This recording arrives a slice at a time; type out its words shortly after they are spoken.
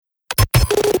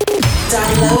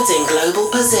Downloading global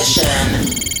position.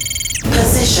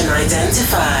 Position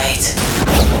identified.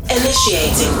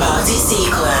 Initiating party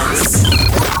sequence.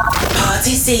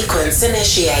 Party sequence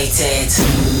initiated.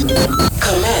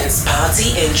 Commence party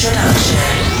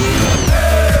introduction.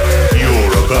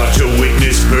 You're about to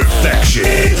witness perfection.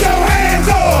 Get your hands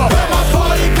up! Where my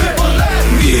party people at?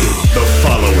 The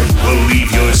following will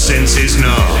leave your senses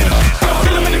numb.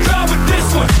 Kill 'em in the crowd with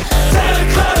this one.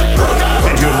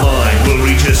 And your mind will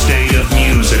reach a state of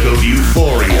musical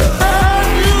euphoria.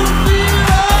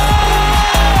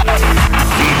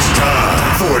 It's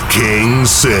time for King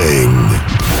Sing.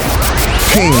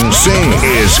 King Sing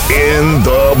is in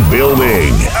the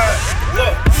building.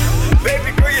 Look,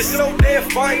 baby girl, you're so damn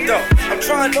fine though. I'm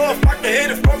trying to know if I can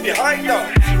hit it from behind though.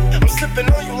 I'm sipping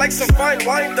on you like some fine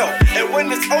wine though. And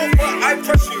when it's over, I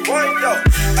press rewind though.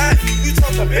 You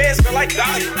talk the bands, feel like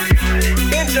God.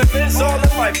 Benjamin's all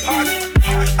in my pocket.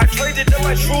 I traded in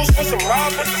my shoes for some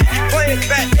robbers. Playing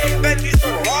bet these for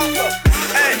the robber.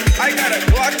 Hey, I got a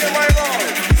Glock in my arm.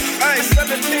 Hey,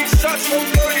 17 shots from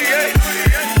 38.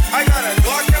 I got a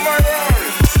Glock in my arm.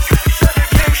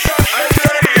 17 shots from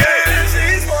 38.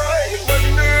 She's mine.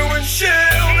 Wonder when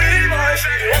she'll be mine.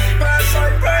 She walked past, I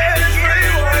press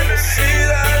rewind to see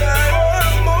that I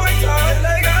want more time.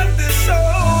 They got this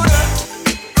soda.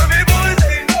 Every boy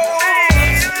they know.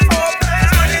 All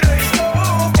past money they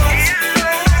stole.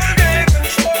 Can't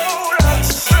control us.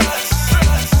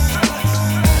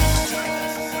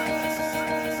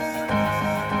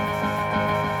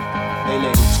 Hey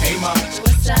ladies, hey mom,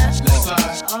 What's up? let's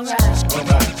slide.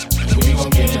 Alright. We gon'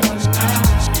 get it. You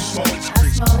smoke, I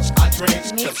smoke. I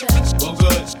drink. Me too. Well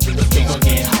good, we gon'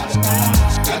 get hot.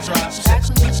 Got drops, Got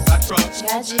cleans. got trucks.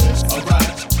 Got G's.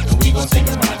 Alright, and we gon' take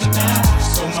a ride tonight.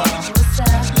 So mom, What's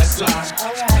up? let's slide.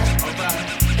 Alright.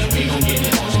 Alright, and we gon' get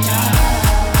it on tonight.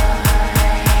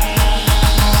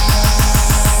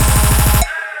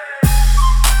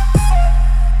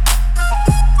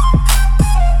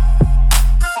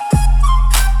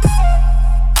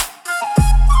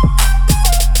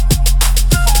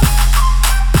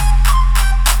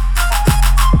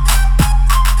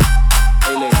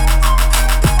 Hey ladies,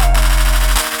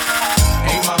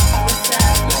 hey mom, What's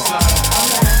up? let's slide.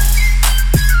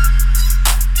 Alright.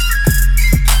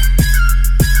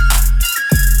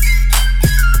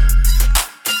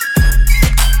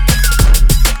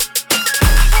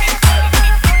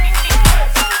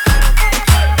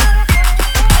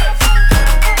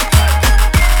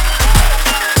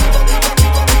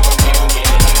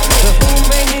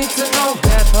 May need to know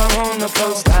that her on the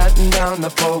floor, sliding down the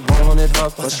pole, wanted her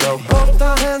for show. Both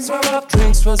our hands were up,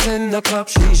 drinks was in the cup.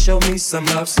 She showed me some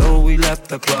love, so we left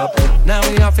the club. Now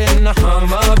we off in the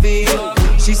Humvee.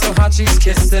 She's so hot, she's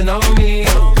kissing on me.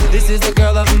 This is the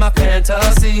girl of my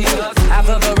fantasy.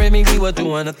 After the Remy, we were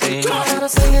doing a thing. I got her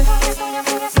singing.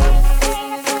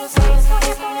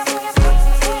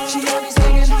 She got me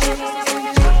singing.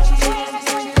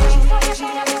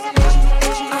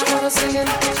 I got her singing.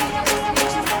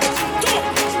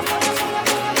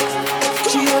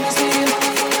 She got me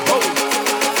singing.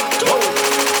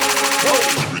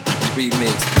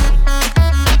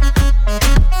 Remix.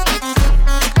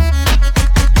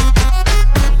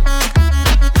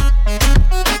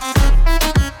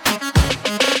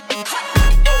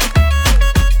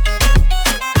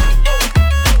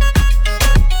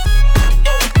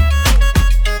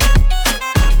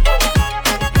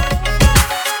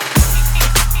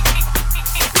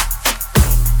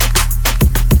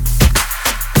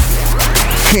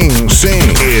 King Sing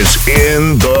is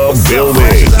in the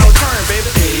building.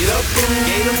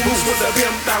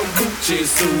 Gucci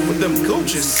suit with them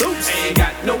Gucci suits. Ain't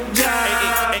got no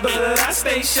job, but I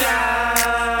stay shy.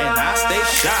 And I stay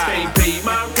shy. Can't pay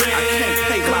my rent. I can't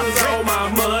pay my rent. All my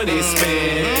money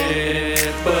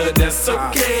spent, but that's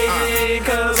okay,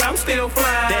 cause I'm still fly.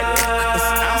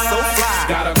 I'm so fly.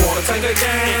 Got a quarter tank of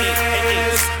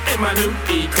gas in my new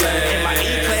E-Class. In my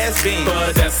E-Class Beam.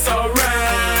 But that's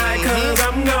alright, cause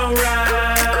I'm gon' ride.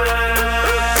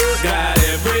 Got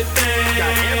everything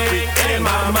in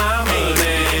my mama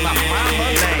name.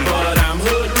 But I'm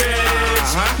hood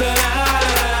rich.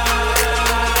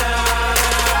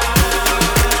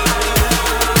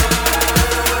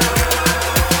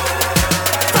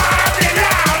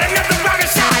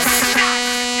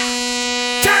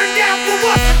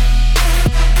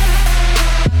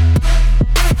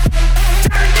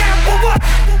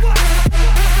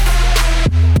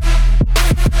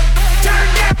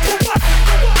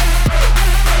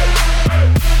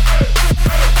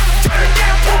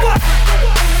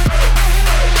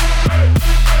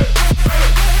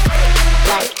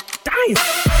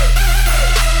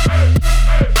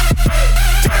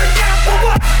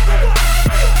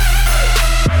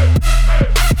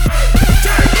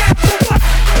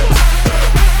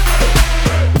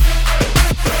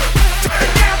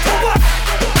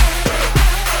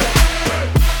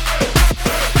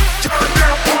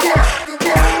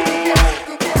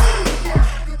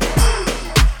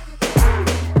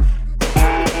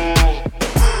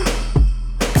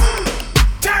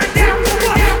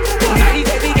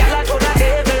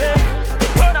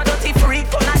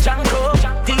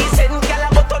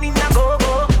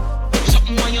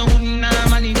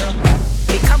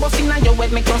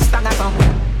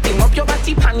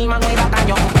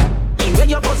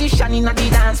 position in the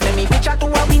dance. Make me picture to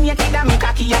a win, you kid and me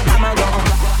cocky and come along.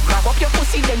 Grab up your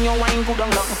pussy, then you wine good on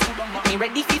long. Me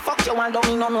ready fi fuck you and don't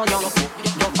me no know you.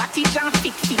 Your body jam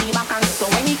fit fi the back and so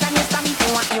anytime you stand me,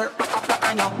 you want your rock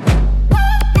and you.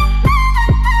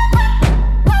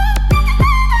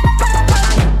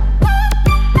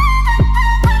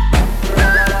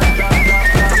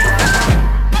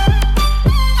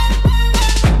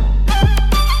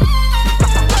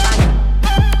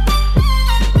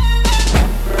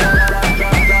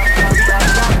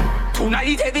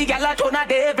 Turn a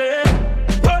devil,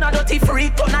 turn a dirty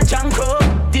freak, turn a jungle.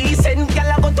 Decent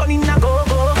gal a go turn in a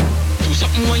go-go. Do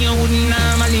something when you wouldn't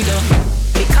normally do.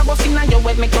 Make a bus in a your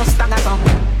head, make you stagger some.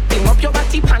 Bring up your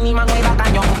body, panty man, way back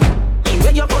on you. In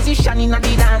where your position in a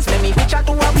the dance. Make me picture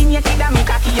to a win, you kid and me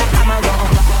cocky a come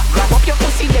around. Grab up your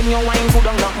pussy, then you wine good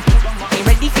on down. Me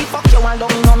ready fi fuck you and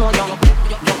don't know you.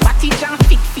 Your body jam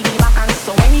fit fi the back and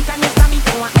so anytime you stand me,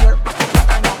 you want your.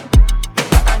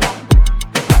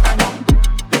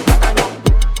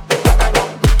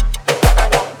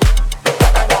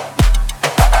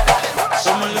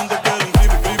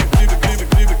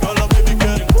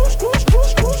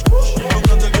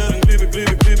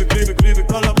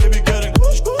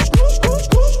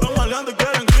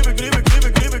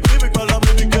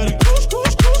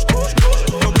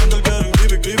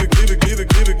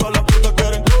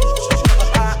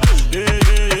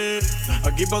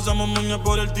 Pasamos moña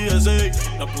por el TSA.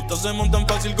 Las putas se montan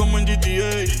fácil como en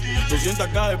GTA.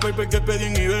 200k de paper que pedí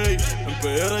en eBay. En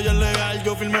PR ya es legal,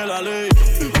 yo firmé la ley.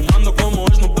 Fumando como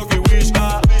Snoop Dogg y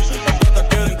Whisca. Las patas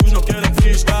quieren kush, no quieren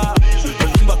fisca.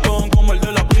 Tengo un bastón como el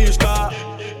de la brisca.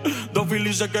 Don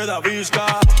Philly se queda visca.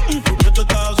 ¿Tú qué te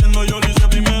estás haciendo? Yo lo hice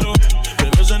primero.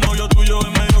 Pero ese novio tuyo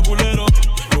es medio culero.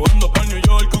 Yo ando pa' New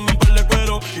York con un par de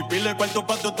cuero. Y pile cuarto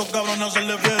pa' estos cabrones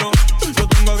hacerle fiero. Yo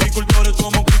tengo agricultores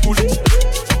como Kikuli.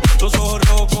 Los ojos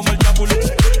rojos como el Chapulín.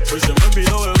 Hoy se me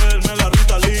olvidó beberme la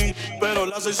Ritalin, pero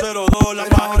la 602 la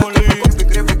pago Lin.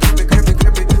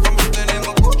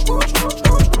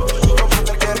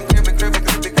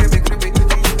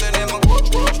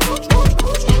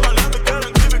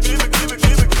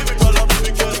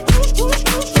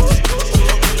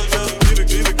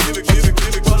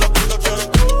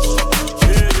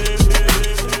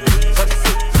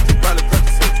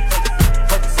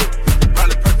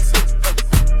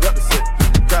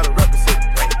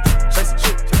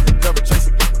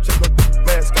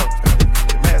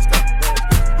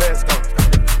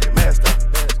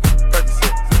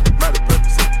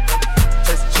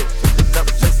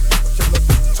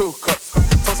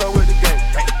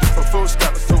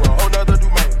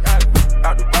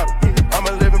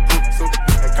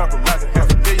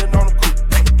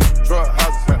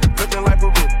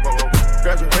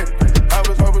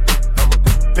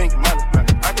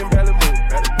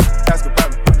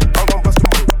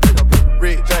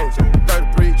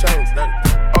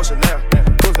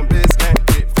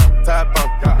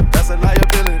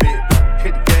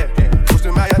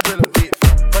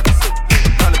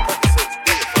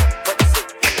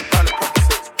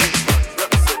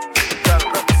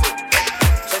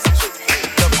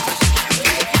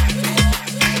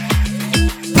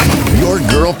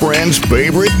 Girlfriend's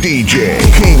favorite DJ,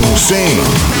 King Sing.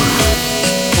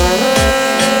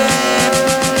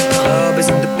 Club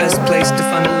isn't the best place to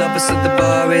find a lover, so the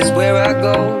bar is where I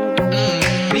go.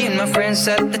 Me and my friends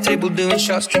sat at the table doing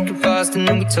shots, drinking fast, and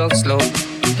then we talk slow.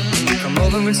 Come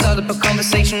over and start up a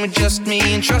conversation with just me,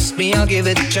 and trust me, I'll give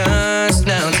it a chance.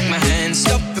 Now take my hand,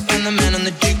 stop it, and the man on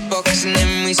the jukebox, and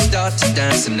then we start to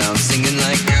dance. And now I'm singing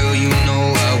like, girl, you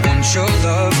know I want your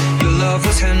love. Your love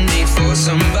was handmade for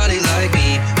somebody like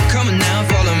me. Come on now,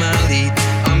 follow my lead.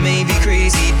 I may be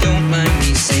crazy, don't mind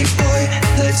me. Say, boy,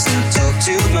 let's not talk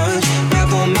too much.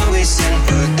 Grab on my waist and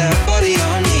put that body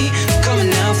on me. Come on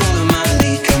now, follow my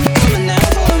lead. Come on now,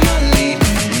 follow my lead.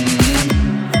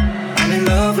 I'm in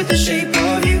love with the shape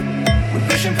of you. We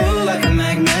push and pull like a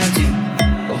magnet do.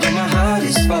 Although my heart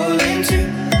is falling too.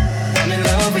 I'm in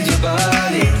love with your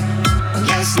body. And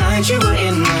last night you were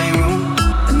in my room,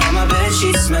 and now my bed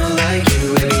sheets smell like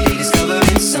you. Every day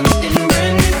discovering something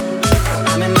brand new.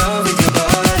 I'm in love with your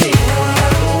body.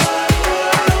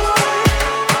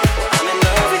 I'm in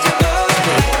love with your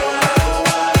body.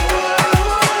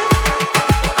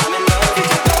 I'm in love with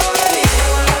your body.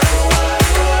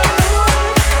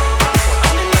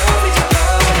 I'm in love with your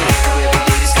body. Every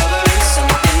day discovering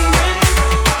something brand new.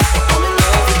 I'm in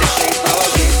love with the shape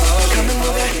of you. Come and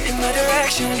move it in my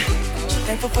direction.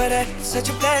 Thankful for that, such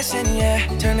a blessing, yeah.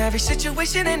 Turn every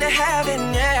situation into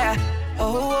heaven, yeah.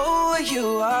 Oh,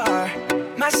 you are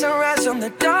My sunrise on the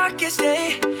darkest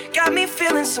day got me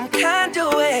feeling some kind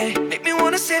of way. Make me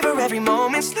wanna savor every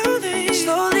moment slowly,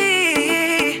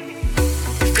 slowly.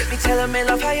 Let me tell me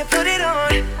love how you put it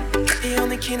on. The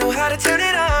only key know how to turn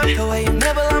it on. The way you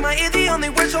never lie my ear, the only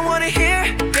words I wanna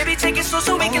hear. Baby, take it slow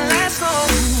so we can last long.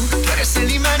 Tú eres el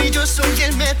imán y yo soy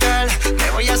el metal. Me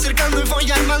voy acercando y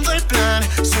voy armando el plan.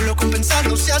 Solo con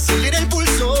pensarlo se acelera el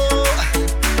pulso.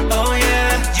 Oh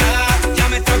yeah, ya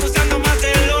me está gustando más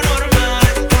de lo normal.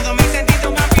 Todos mis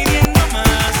sentidos van pidiendo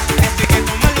más. Esto hay que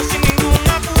tomarlo sin ningún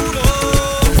apuro.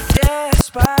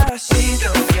 Despacito,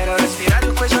 quiero respirar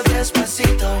tu cuello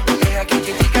despacito. Deja que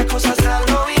te diga cosas al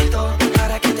oído,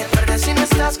 para que te pierdas si no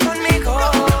estás conmigo.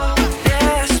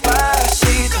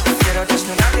 Despacito, quiero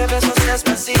desnudarte a besos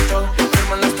despacito.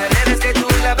 Firmo las paredes de tu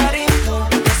laberinto,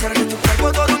 hacer de tu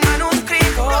cuerpo todo un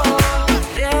manuscrito.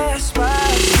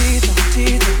 Despacito,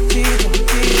 tito, tito, tito,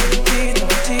 tito,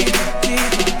 tito,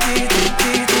 tito,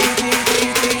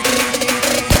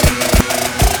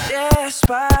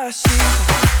 despacito.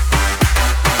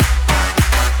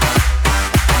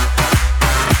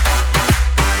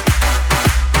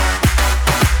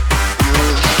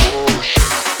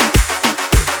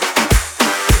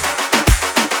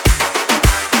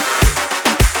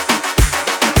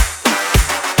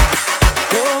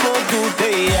 ¿Cómo tú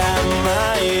te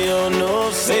llamas? Yo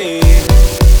no sé.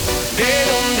 ¿De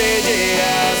dónde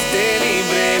llegaste? Ni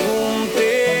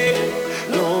pregunté.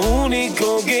 Lo único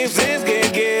que sé es que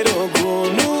quiero con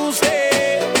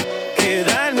usted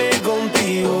quedarme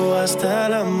contigo hasta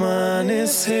el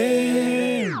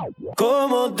amanecer.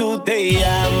 ¿Cómo tú te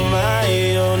llamas?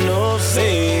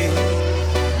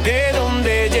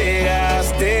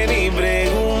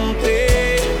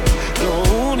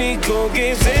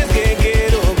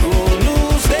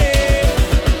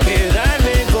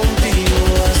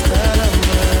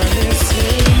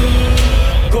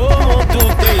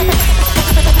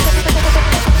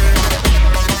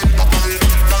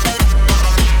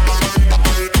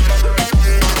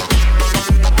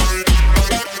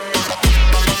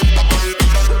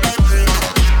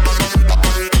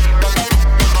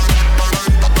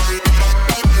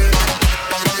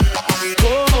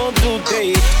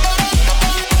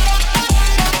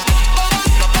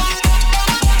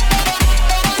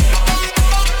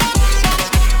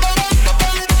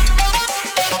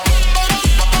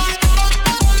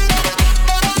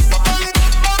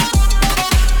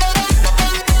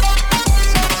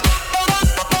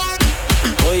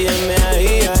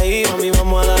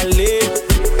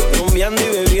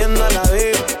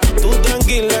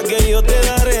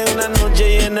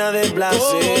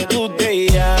 ¿Cómo tú te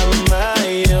llamas?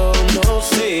 Yo no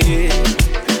sé.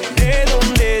 ¿De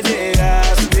dónde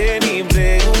llegaste? Ni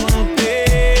pregunté.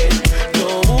 Lo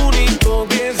único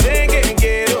que sé que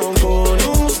quiero con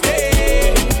usted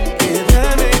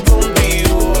quedarme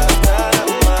contigo hasta el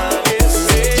amanecer.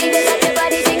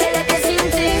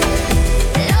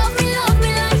 Love me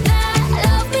like that.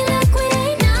 Love me like we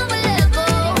ain't never let go.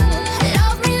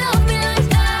 Love me like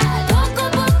that. Poco a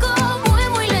poco, muy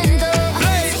muy lento.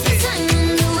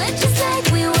 Just like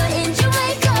we were in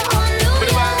Jamaica on New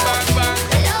York.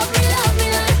 Love me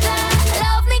like that.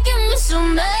 Love me, give me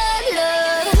some bad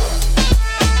love.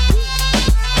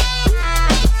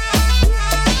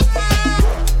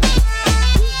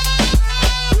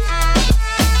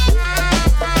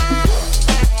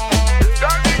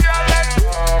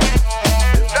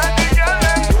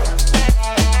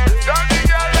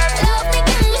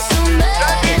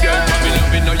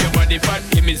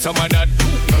 Some of that,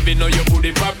 loving know your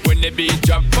booty pop when the beat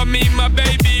drop. For me, my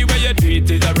baby, where you do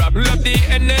it is a rap. Love the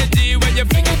energy when you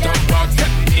fling it up rock. Step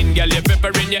in, girl, you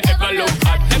peppering, you ever look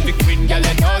hot. Every queen, girl,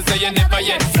 you know, so you never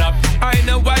yet flop. I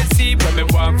know I see when me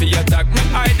want for your attack. Me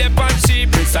eye the pan, she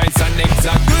precise and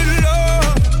exact. Good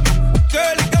Lord,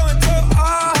 girl, you going so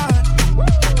hard.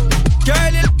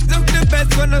 Girl, you look the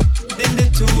best when I'm in the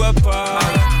two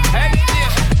apart. Hey,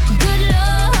 Good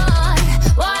Lord,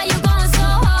 why you going so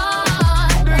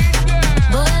hard?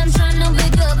 Boy, I'm trying to be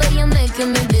good, but you're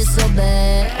making me be so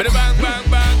bad. bang, bang,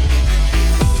 bang.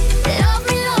 Love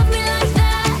me like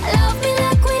that. Love me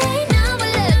like we ain't never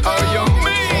let go. Oh, yo,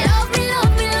 me. Love me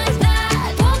like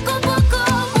that. Poco a poco,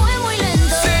 muy muy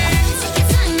lento. Take your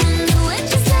time and do it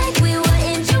just like we were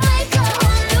in Jamaica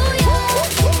or New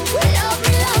York. Love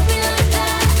me like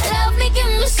that. Love me,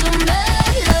 give me some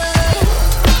bad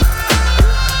love.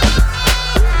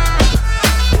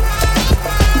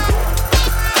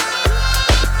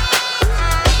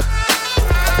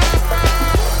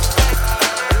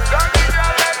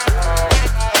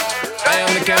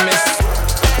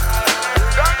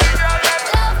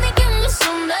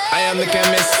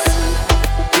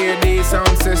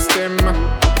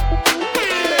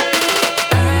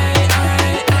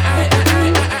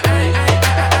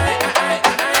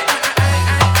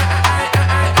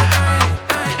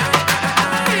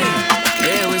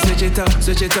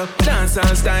 it up,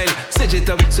 dancehall style. Switch it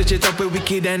up, we're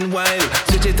wicked and wild.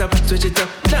 Switch it up,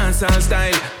 dancehall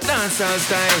style.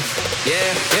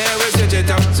 Yeah, we switch it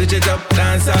up,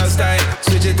 dancehall style.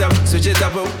 Switch it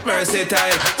up, we're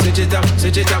versatile. Switch it up,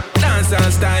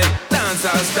 dancehall style.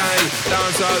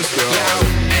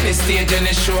 Yeah, any stage,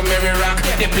 any show, me rock.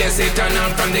 The place it turn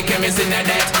on from the chemist in the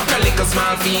net. No little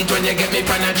small feet when you get me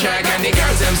on a track. And the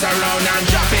girls them surround and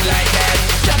drop it like that.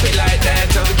 Drop it like that,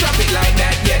 so drop it like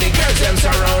that. Yeah, the girls them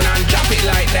surround and drop it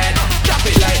like that. Drop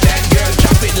it like that, girl,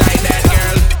 drop it like that,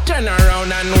 girl. Turn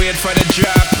around and wait for the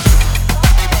drop.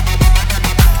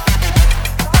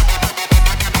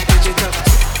 Switch it up.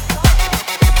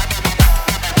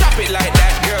 Drop it like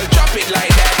that, girl, drop it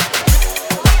like that.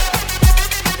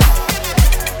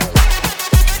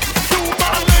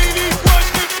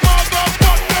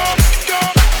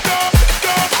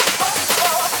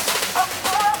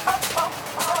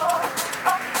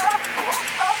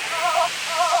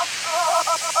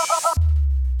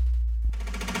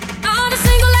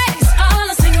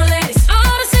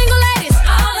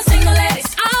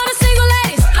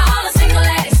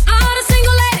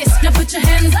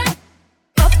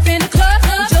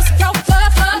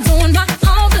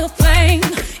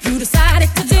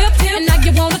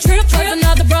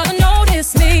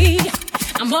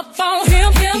 Up on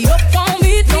him, he up on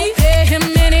me. Don't pay him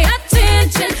any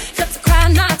attention. Cut the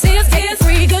crowd, not tears, get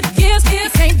free good gifts. You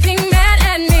can't be mad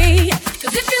at me.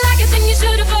 'Cause if you like it, then you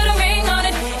should've put a ring on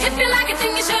it. If you like it,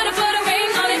 then you should've put a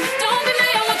ring on it. Don't be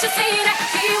mad at what you see that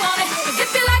he want it. 'Cause if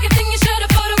you like it, then you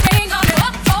should've put a ring on it.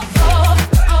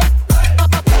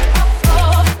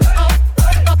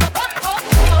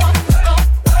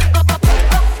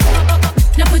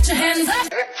 Now put your hands up.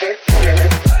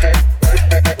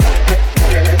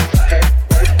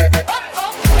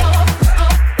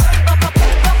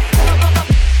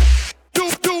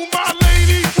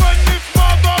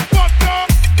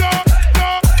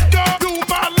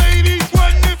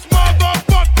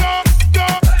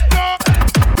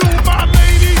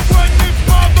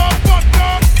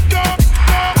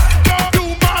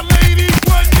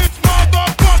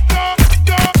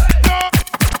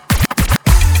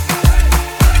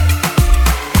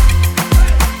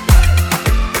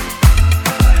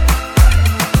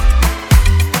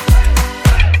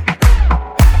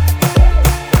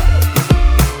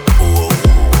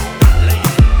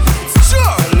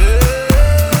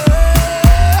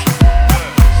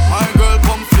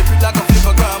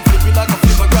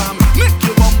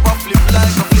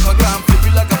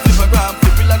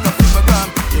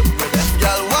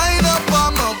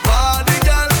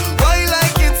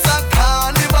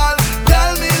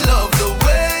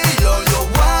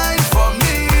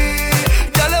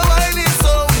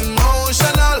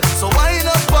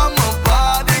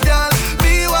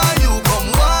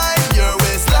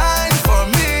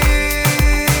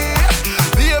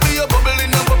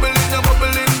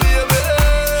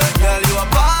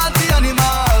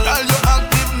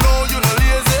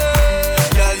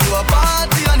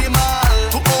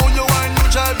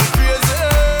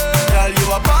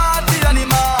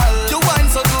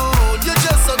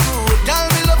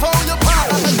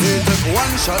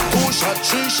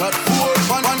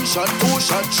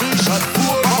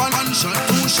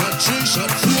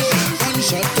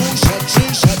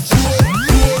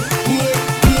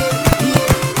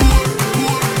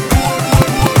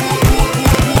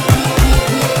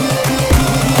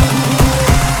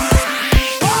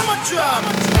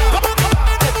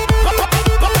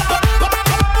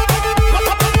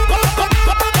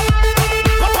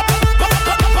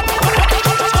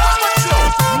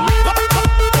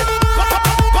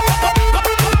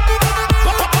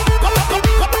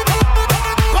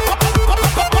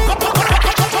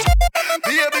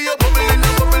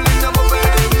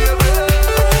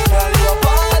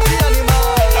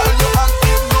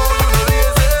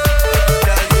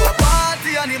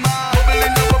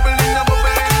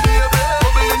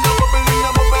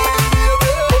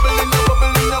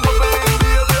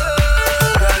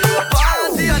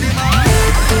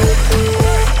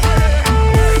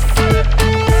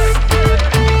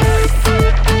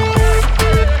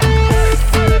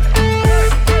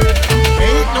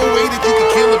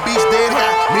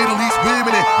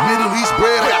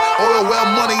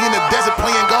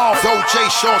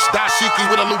 shorts, dashiki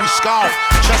with a Louis scarf.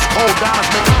 Chest cold diamonds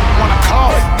make me wanna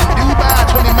cough. In Dubai,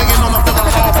 20 million on the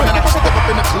fucking off. And then I step up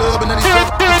in the club and then he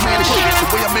says, this man is shit. The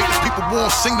way I make these people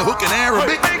want to sing the hook in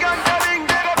Arabic.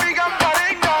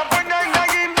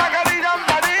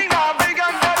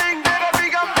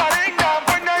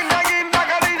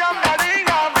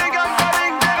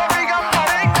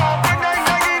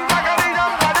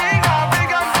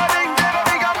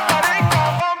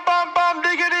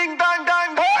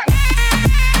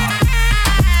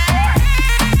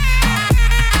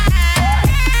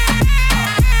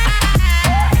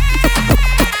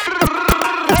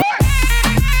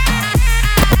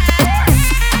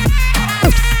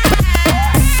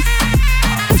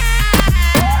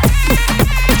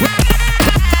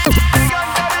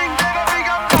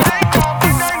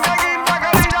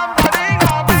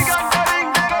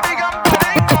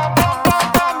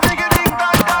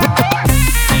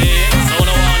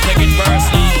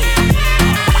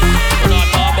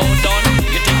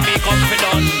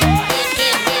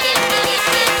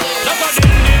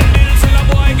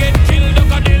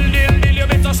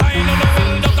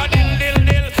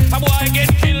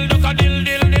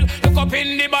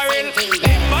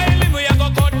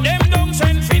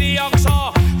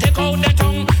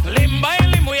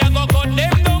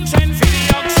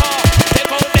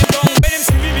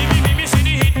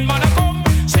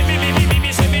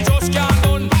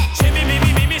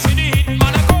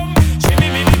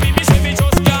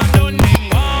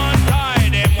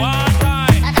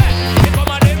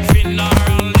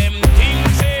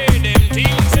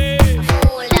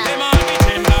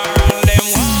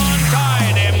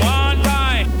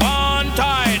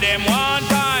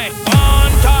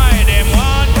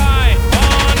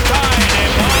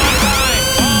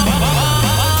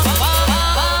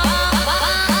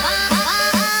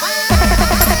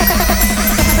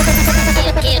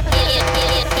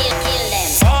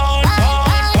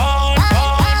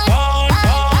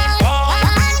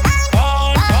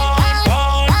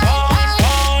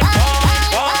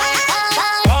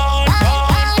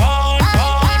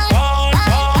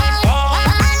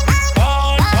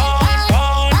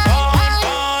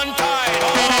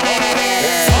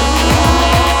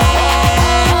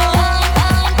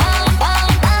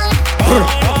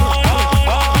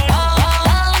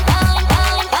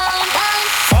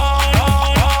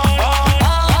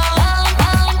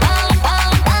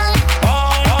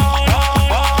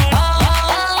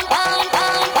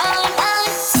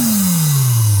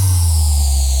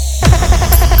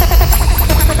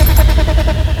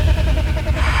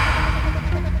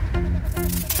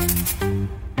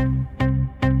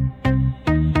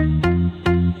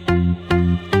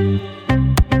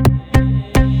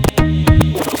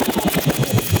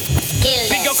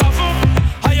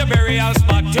 burial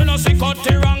spot. You know see cut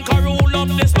the rank and rule up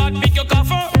the spot. Pick your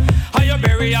coffin. Are your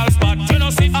burial spot. You know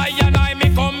see I and I me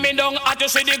coming down. At you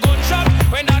see the gunshot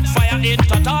when that fire hit.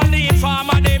 Totally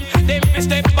informer them. Them fi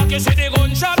step back. You see the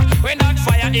gunshot when that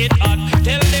fire hit hot.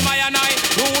 Tell them I and I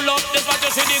rule up the spot.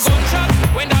 You see the gunshot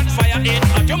when that fire hit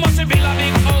hot. You must build a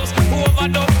big house. Who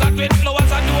overdub that with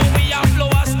flowers and do we have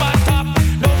flowers spot top.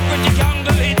 No pretty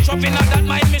candle hitch up in that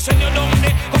mind. Me send you down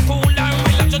there. Go cool and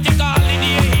relax. You take a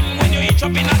holiday in when you hitch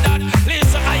up in that.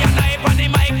 Listen I and I on the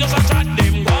mic just a chat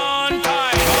them one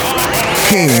time.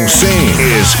 King Sing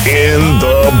is in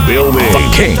the building. The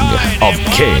King of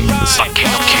Kings. The King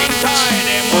of Kings.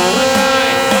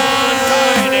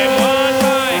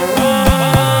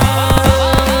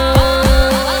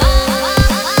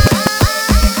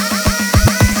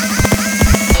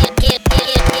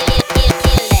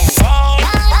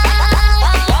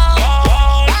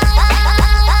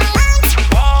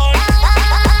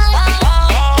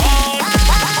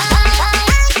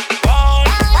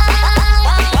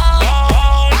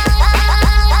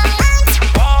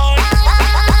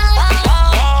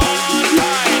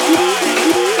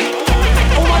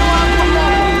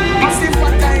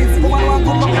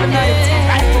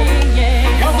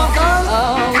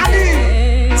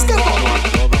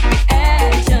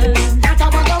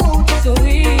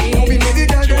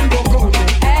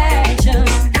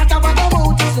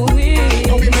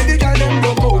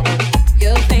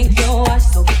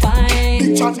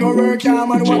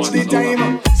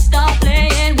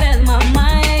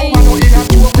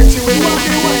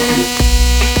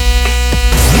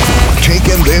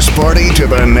 Party to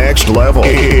the next level.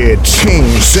 It's King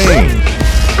Sing.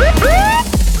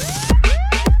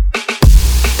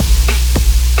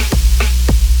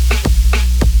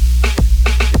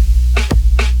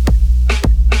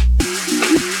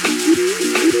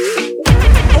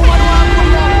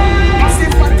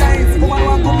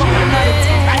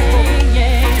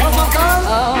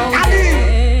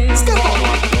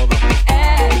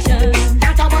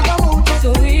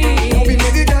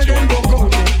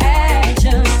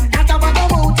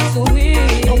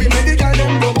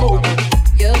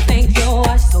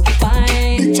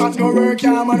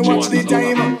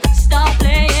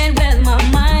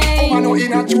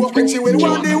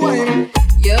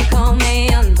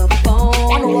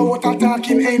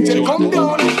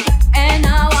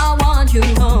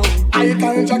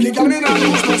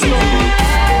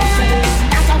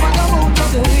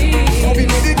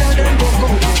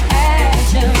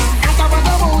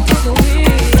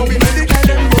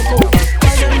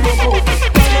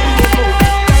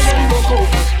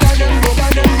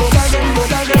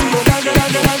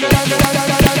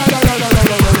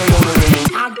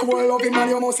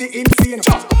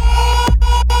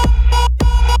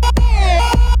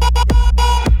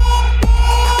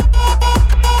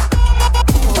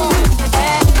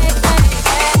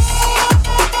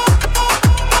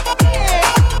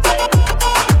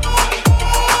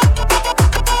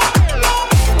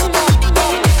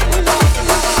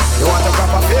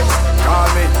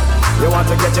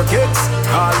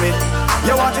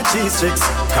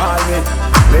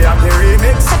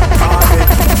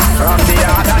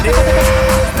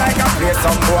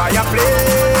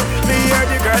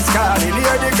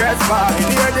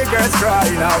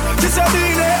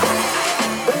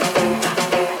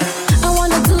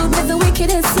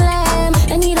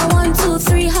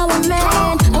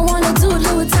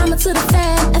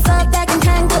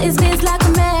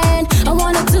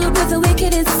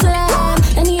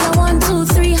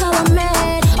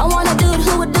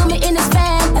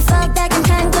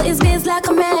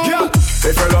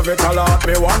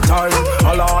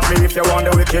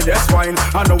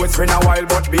 I know it's been a while,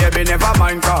 but baby, never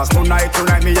mind. Cause tonight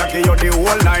me, I give you the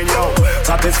whole nine, yo.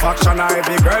 Satisfaction, a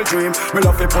every girl dream. Me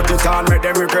love to put it on, make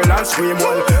them girl and scream.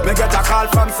 Well, me get a call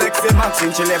from sexy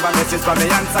Maxine. She leave a message from me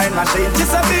and sign machine.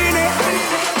 She's a beanie.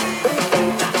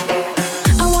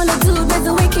 I wanna do with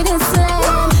the wicked and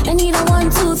slam. I need a 1,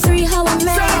 2, 3, how a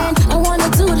man. I wanna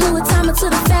do who a timer to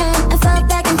the fan. I felt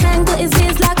back and tangle his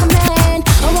biz like a man.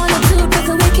 I wanna do with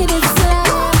the wicked and slam.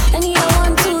 I need a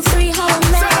 1, 2, 3, how a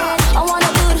man. I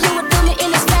wanna do who would do me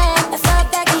in his fan. I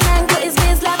felt back and tangle his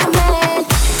biz like a man.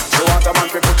 She want a man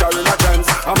to put her in a trance.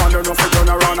 A man don't know if he turn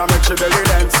around and make she belly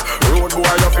dance. Road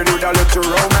boy love to need a little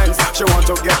romance. She want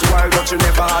to get wild but she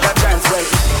never had a chance. Well,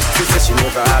 she said she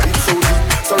never had it so deep.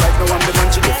 So right now I'm the man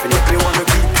she definitely wanna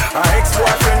keep. Her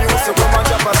ex-boyfriend used to come and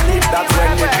drop asleep. That's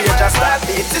when the page just start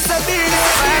beat. It's a beat.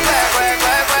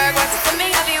 Work. You see me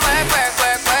have you work.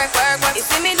 You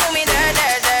see me do me dirt.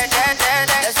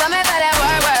 There's something about that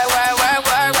work.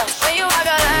 When you walk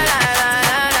a line.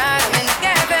 I'm in the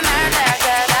cafe, man.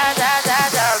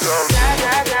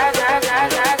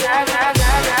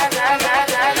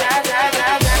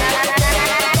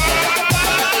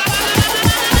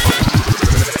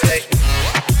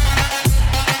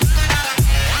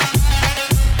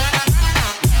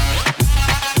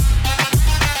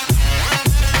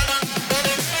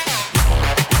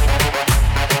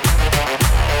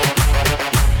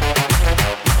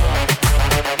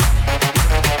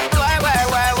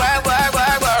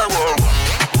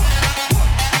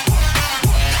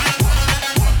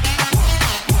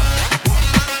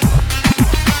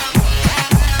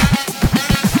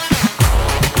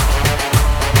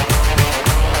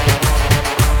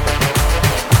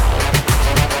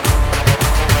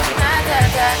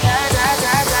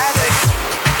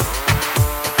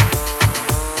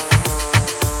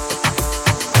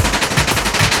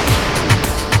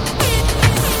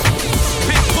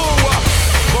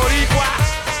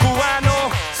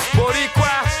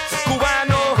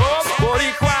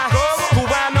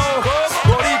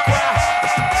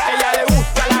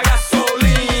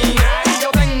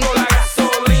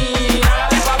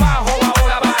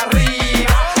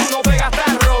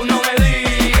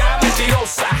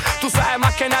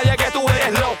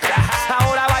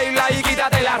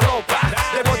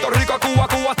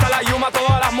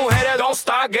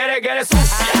 quiere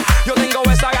sucia. Yo tengo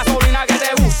esa gasolina que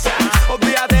te gusta.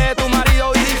 Olvídate de tu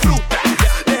marido y disfruta.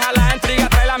 Deja la intriga,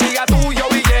 trae la amiga tuya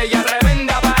y ella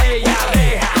revenda pa' ella.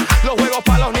 Deja los juegos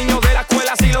para los niños de la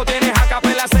escuela. Si lo tienes a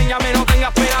capela, enséñame, no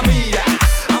tengas pena, mira.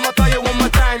 I'ma tell you one more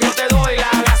time, yo te doy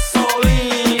la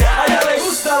gasolina. A ella le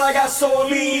gusta la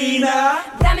gasolina.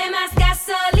 Dame más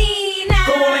gasolina.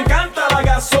 Como le encanta la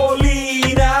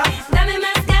gasolina. Dame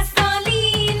más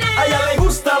gasolina. A ella le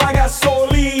gusta la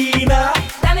gasolina.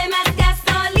 Dame más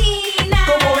gasolina.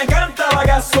 Como le encanta la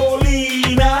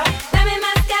gasolina. Dame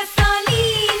más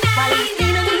gasolina. While he's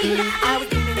steaming, I was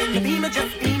steaming in the beamer,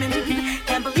 just steaming.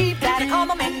 Can't believe that I caught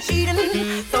my man cheating.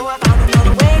 So I found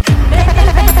another way to make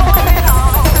it pay for it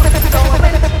all. So I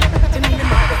went to Neiman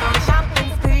Marcus on a shopping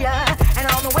spree, and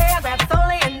on the way I grabbed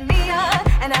Sully and Mia.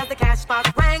 And as the cash box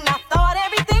rang, I thought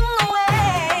everything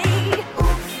away.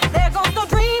 There goes the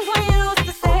dreams we used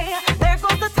to say. There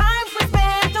goes the times we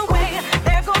spent away.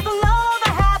 There goes the love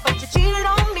I had, but you cheated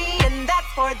on me, and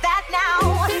that's for that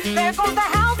now. There goes the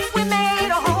house we made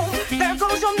a home. There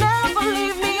goes you'll never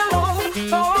leave me alone.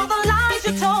 For all the lies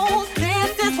you told,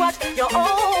 this is what you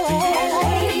owe.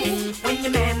 When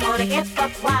your man wanna get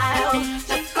buck wild,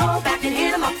 just go back and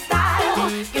hit him up style.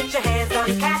 Get your hands on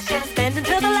your cash and spend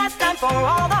until the last time for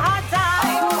all the hard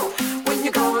times. When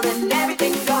you go, then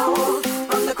everything goes.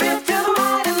 From the crib to the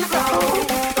ride and the road.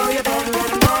 So you better let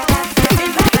him know that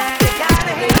he's like that. You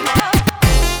gotta hit him up.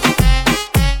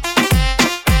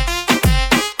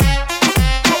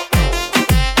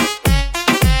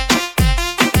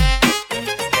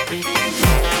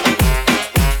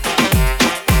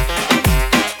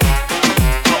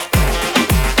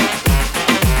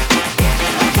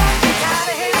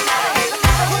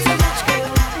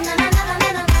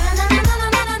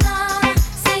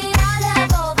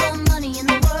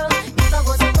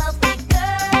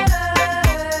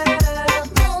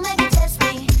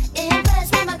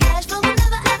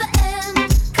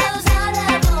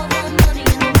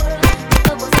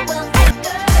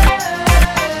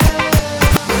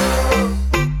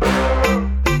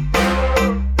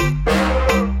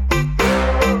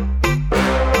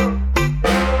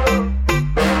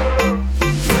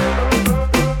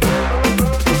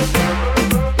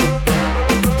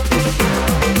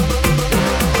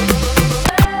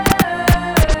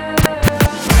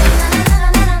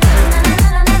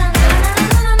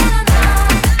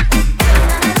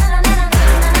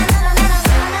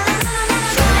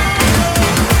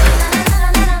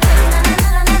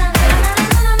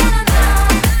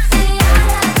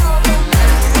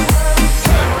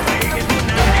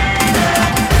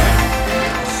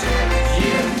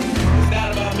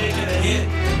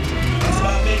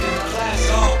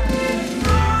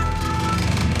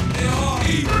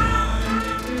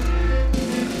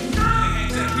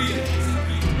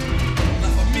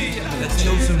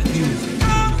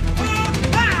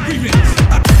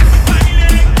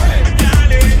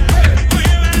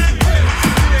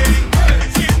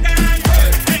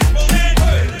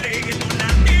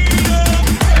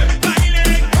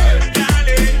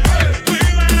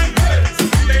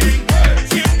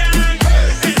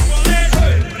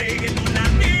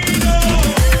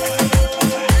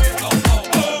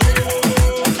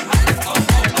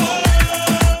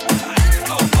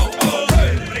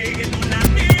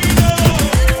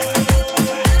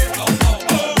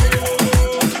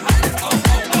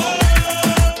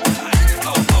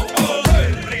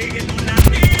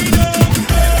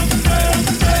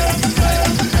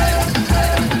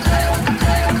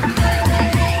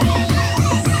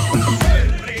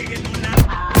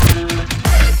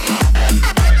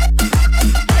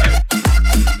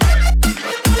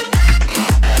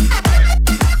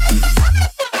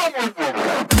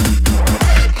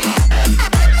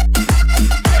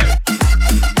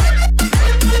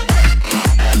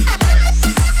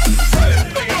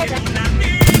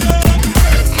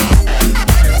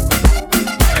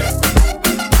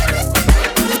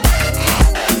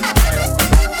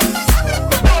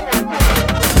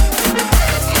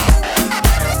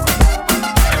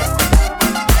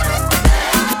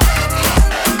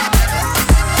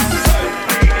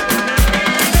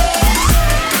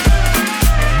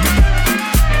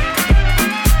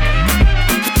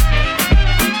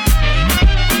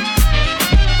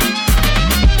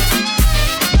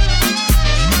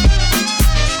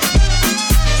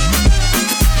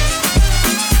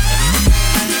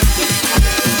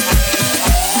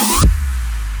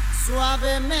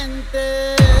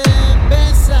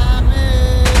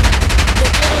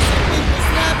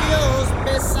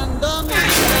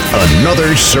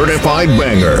 Another certified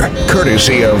banger,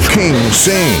 courtesy of King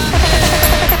Sing.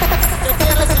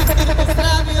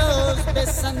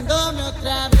 Besándome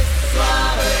otra vez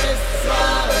suave.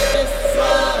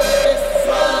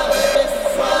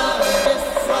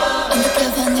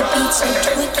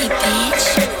 pussy, bitch.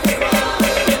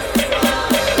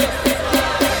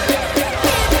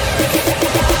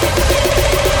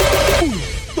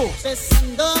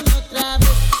 Besándome otra vez,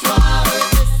 suave,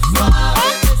 suave,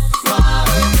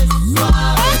 suave, suave,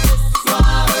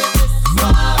 suave,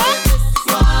 suave,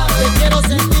 suave. Quiero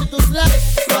sentir tus labios,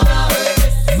 suave,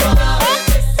 suave,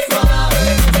 suave,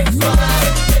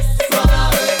 suave,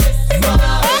 suave,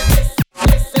 suave.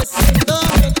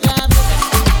 Besándome otra vez.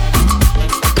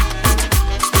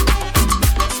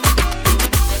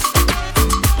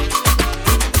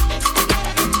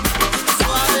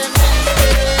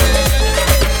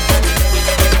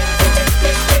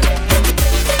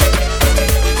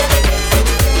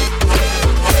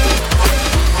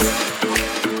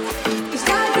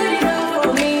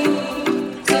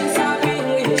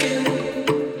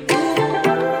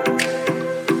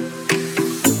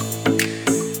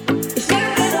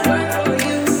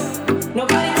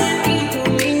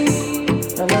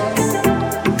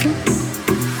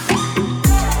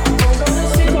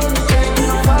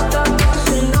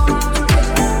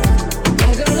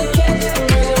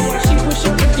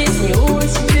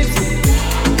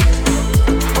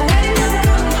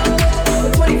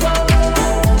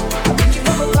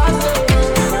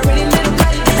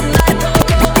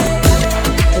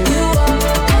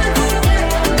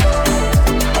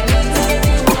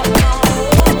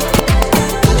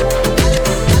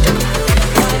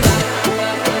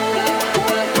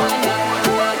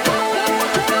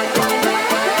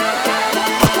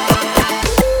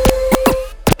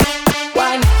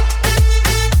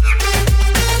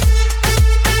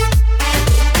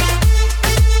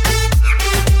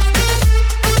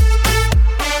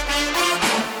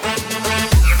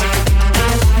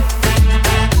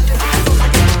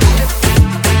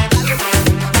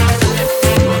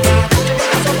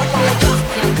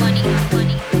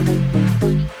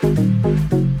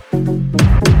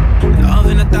 Love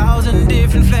in 1,000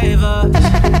 different flavors.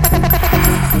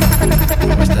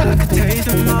 Wish that I could taste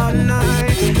them all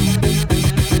night.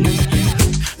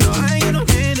 No, I ain't got no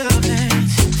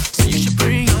plans, so you should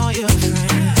bring all your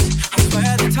friends. I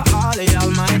swear that to all of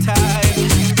y'all my type.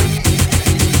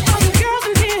 All the girls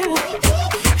in here,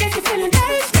 get you feeling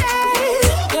thirsty.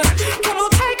 Come on,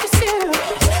 take a sip,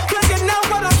 'cause you know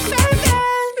what I'm saying.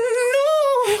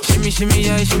 Shimmy, shimmy,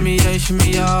 yeah, shimmy, yeah, shimmy,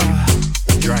 yeah.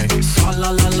 Drink,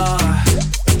 swalla la la.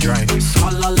 Drink,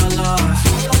 swalla la la.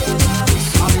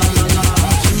 Swalla la la.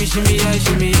 Shimmy, shimmy, yeah,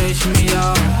 shimmy, yeah, shimmy,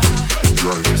 yeah.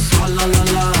 Drink, swalla la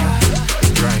la.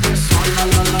 Drink, swalla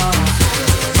la la.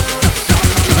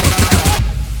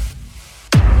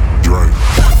 Drink.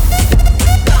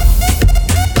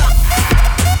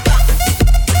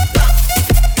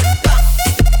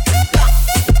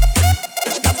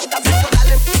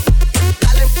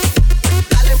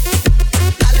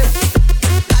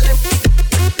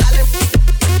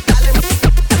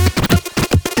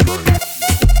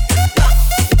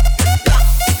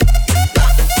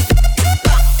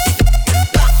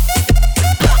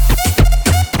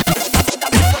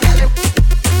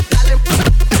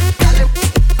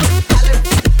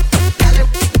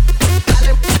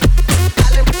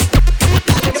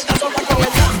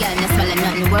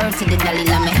 To the Dalai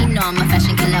Lama, he know I'm a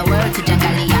fashion killer. Word to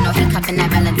Jangali, I know he cuffin' that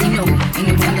Valentino. Ain't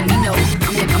no telling me no, I'm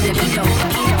the Pino.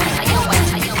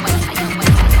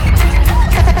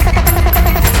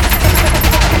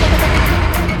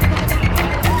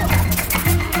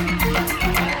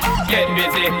 Get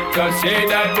busy, just shake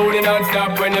that booty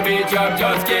non-stop. When the beat drop,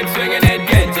 just keep swinging it.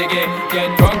 Get jiggy, get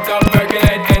drunk up,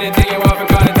 percolate. Anything you want,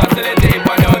 call it oscillate.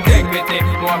 But don't take pity.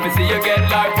 More to see you get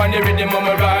life on the rhythm of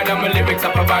my ride. And my lyrics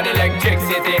up about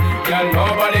electricity. Girl,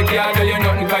 nobody can do you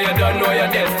nothing, 'cause you don't know your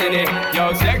destiny.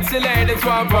 Yo, sexy ladies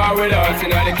want war with us. You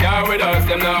know they care with us,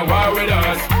 them not war with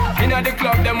us. Inna the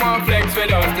club, them want flex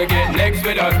with us. To get next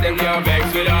with us, them can't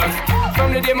vex with us.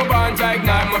 From the day my bonds I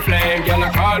ignite my flame. Girl, I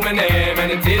call my name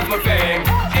and it is my fame.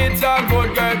 It's all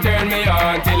good, girl, turn me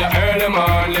on till I earn them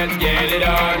on. Let's get it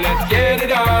on, let's get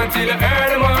it on till I earn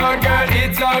them on. Girl,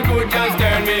 it's all good, just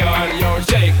turn me on. Yo,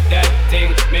 shake that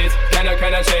thing, miss.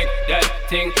 Can I shake that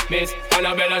thing, miss?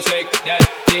 Annabella, shake that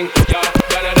thing, yo.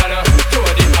 Donna,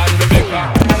 Jody and Rebecca.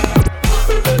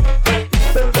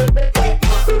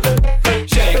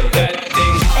 Shake that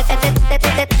thing.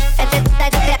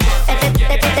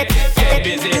 Get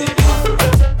busy.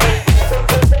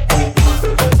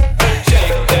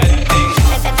 Shake that thing.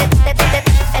 Get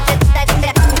busy.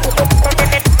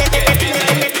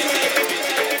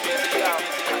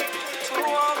 To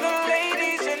all the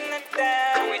ladies in the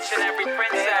dance, each and every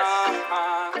princess.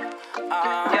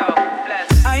 Yo, bless.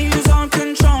 I lose all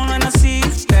control when I see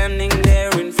you standing there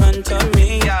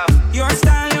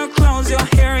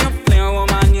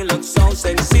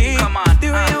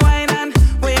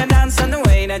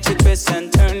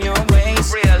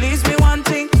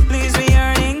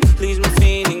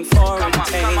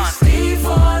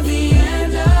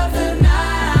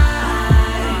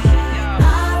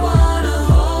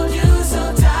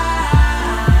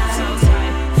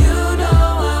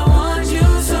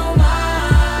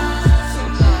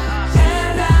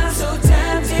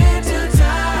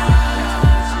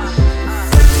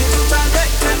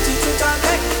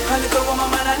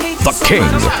King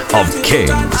of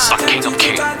Kings. The King of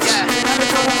Kings.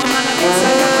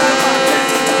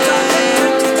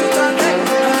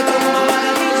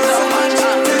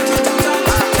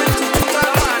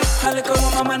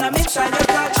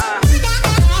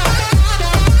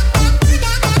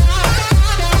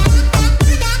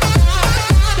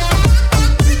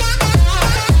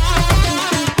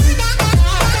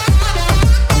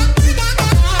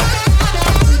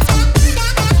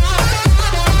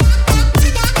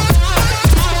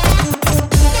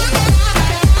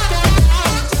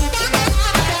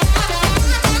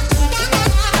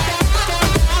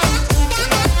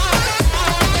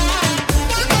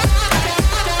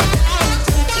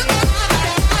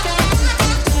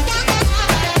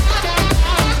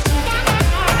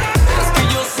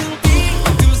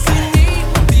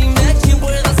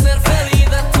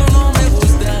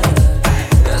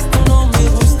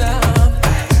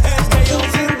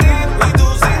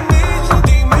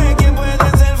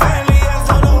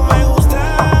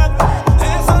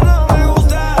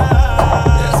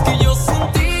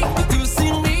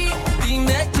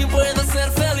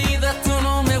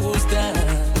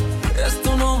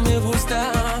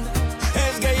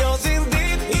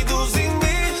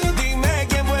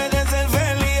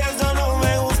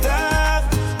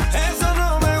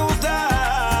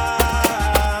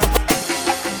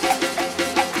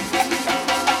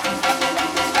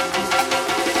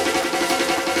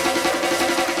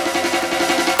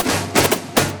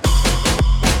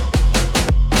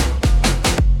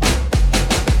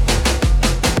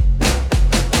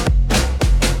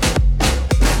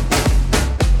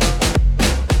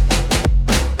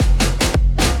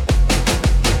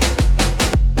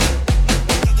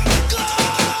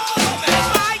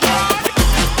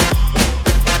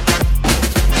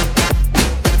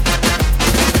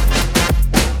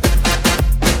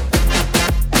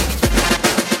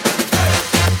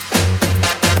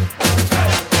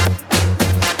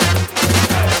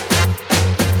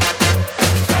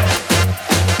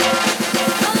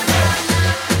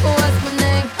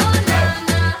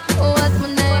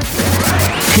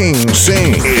 King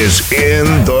Sing is in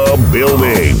the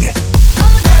building.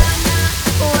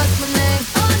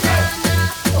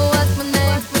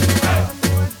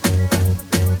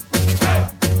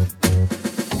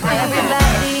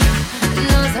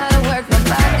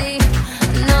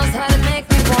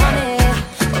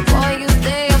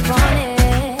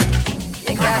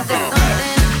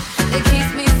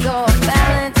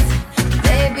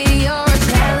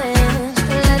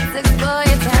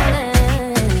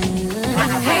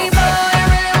 Hey boy, I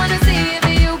really wanna see if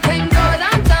you can go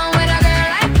downtown.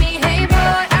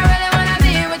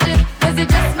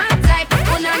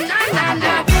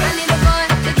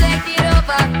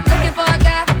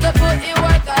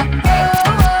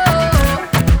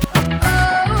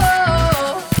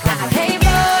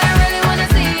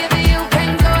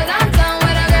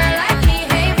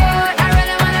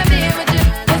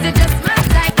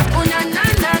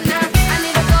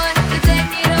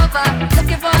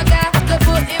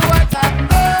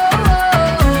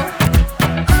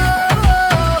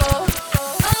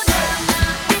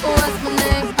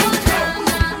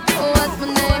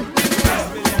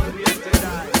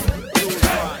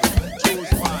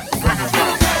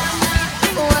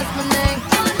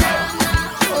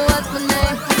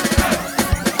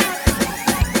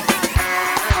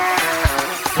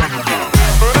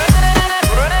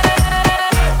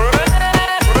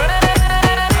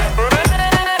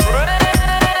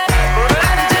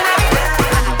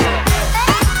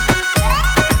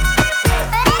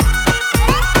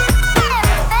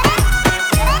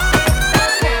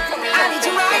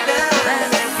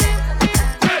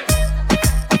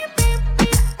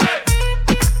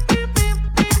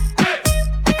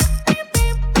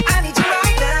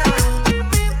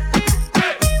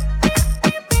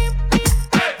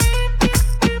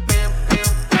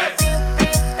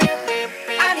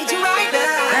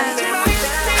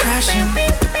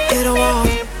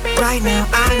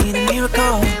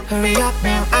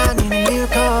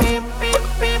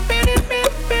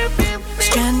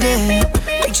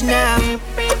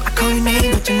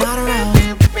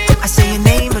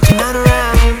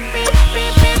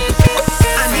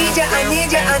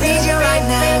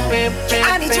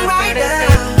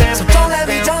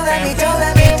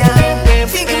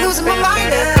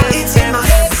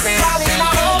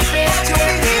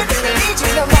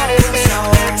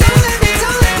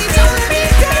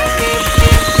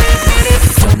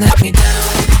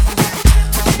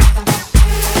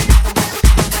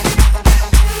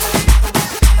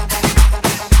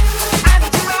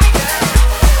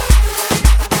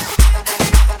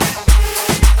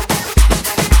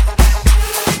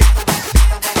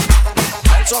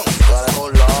 Tú eres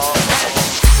un